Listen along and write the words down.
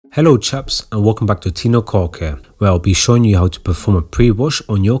Hello chaps, and welcome back to Tino Car Care, where I'll be showing you how to perform a pre-wash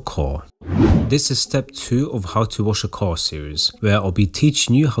on your car. This is step 2 of how to wash a car series, where I'll be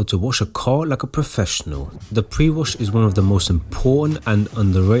teaching you how to wash a car like a professional. The pre-wash is one of the most important and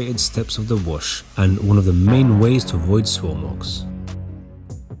underrated steps of the wash, and one of the main ways to avoid swirl marks,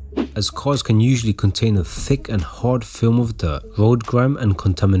 as cars can usually contain a thick and hard film of dirt, road grime and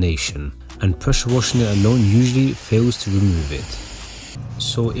contamination, and pressure washing it alone usually fails to remove it.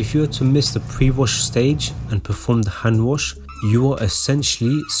 So if you were to miss the pre-wash stage and perform the hand wash, you are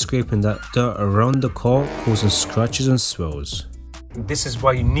essentially scraping that dirt around the car, causing scratches and swirls. This is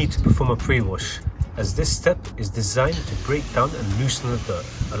why you need to perform a pre-wash, as this step is designed to break down and loosen the dirt,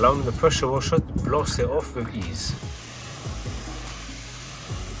 allowing the pressure washer to blast it off with ease.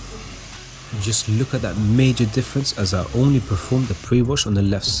 Just look at that major difference, as I only performed the pre-wash on the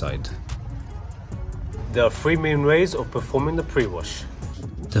left side. There are 3 main ways of performing the pre-wash.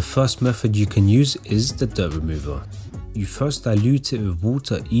 The first method you can use is the dirt remover. You first dilute it with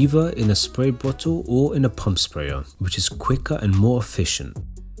water, either in a spray bottle or in a pump sprayer, which is quicker and more efficient.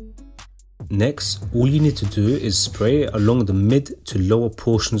 Next, all you need to do is spray it along the mid to lower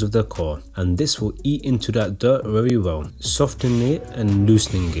portions of the car, and this will eat into that dirt very well, softening it and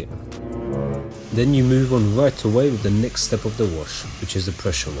loosening it. Then you move on right away with the next step of the wash, which is the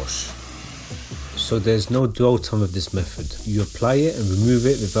pressure wash. So there's no dwell time with this method. You apply it and remove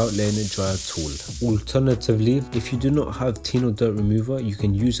it without letting it dry at all. Alternatively, if you do not have Tino dirt remover, you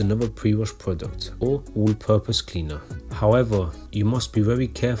can use another pre-wash product or all-purpose cleaner. However, you must be very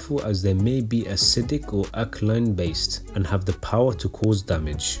careful, as they may be acidic or alkaline based and have the power to cause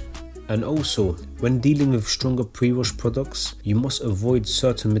damage. And also, when dealing with stronger pre-wash products, you must avoid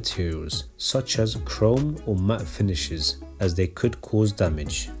certain materials such as chrome or matte finishes, as they could cause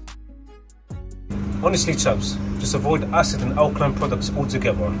damage. Honestly chaps, just avoid acid and alkaline products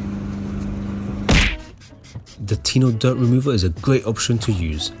altogether. The Tino dirt remover is a great option to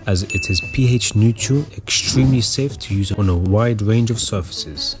use, as it is pH neutral, extremely safe to use on a wide range of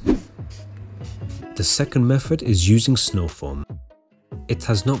surfaces. The second method is using snow foam. It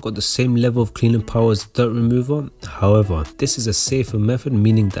has not got the same level of cleaning power as the dirt remover, however, this is a safer method,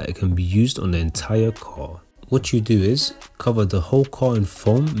 meaning that it can be used on the entire car. What you do is cover the whole car in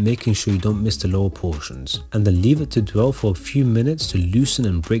foam, making sure you don't miss the lower portions, and then leave it to dwell for a few minutes to loosen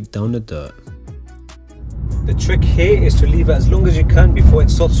and break down the dirt. The trick here is to leave it as long as you can before it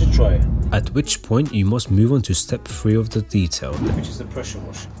starts to dry, at which point you must move on to step 3 of the detail, which is the pressure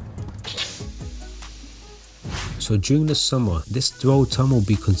wash. So during the summer, this dwell time will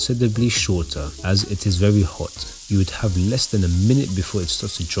be considerably shorter, as it is very hot. You would have less than a minute before it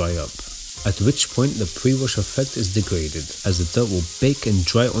starts to dry up, at which point the pre-wash effect is degraded, as the dirt will bake and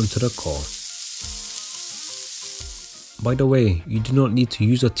dry onto the car. By the way, you do not need to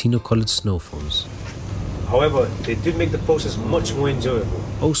use a Tino coloured snow foams. However, they do make the process much more enjoyable.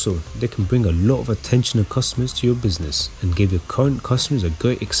 Also, they can bring a lot of attention and customers to your business, and give your current customers a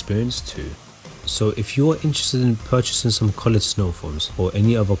great experience too. So if you are interested in purchasing some coloured snow foams or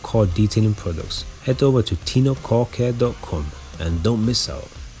any other car detailing products, head over to tinocarcare.com and don't miss out.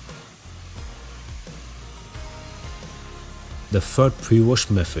 The third pre-wash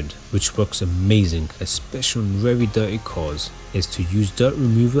method, which works amazing, especially on very dirty cars, is to use dirt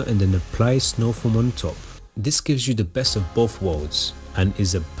remover and then apply snow foam on top. This gives you the best of both worlds, and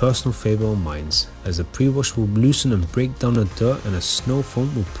is a personal favourite of mine, as the pre-wash will loosen and break down the dirt, and a snow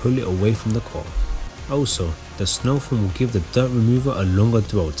foam will pull it away from the car. Also, the snow foam will give the dirt remover a longer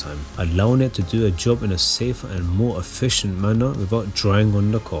dwell time, allowing it to do a job in a safer and more efficient manner without drying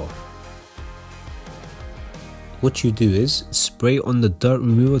on the car. What you do is spray on the dirt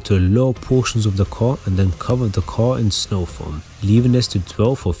remover to the lower portions of the car, and then cover the car in snow foam, leaving this to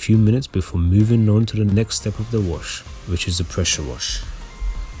dwell for a few minutes before moving on to the next step of the wash, which is the pressure wash.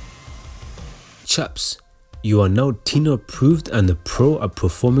 Chaps, you are now Tino approved and a pro at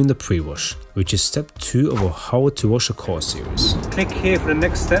performing the pre-wash, which is step 2 of our how to wash a car series. Click here for the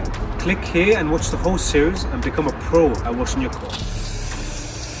next step. Click here and watch the whole series and become a pro at washing your car.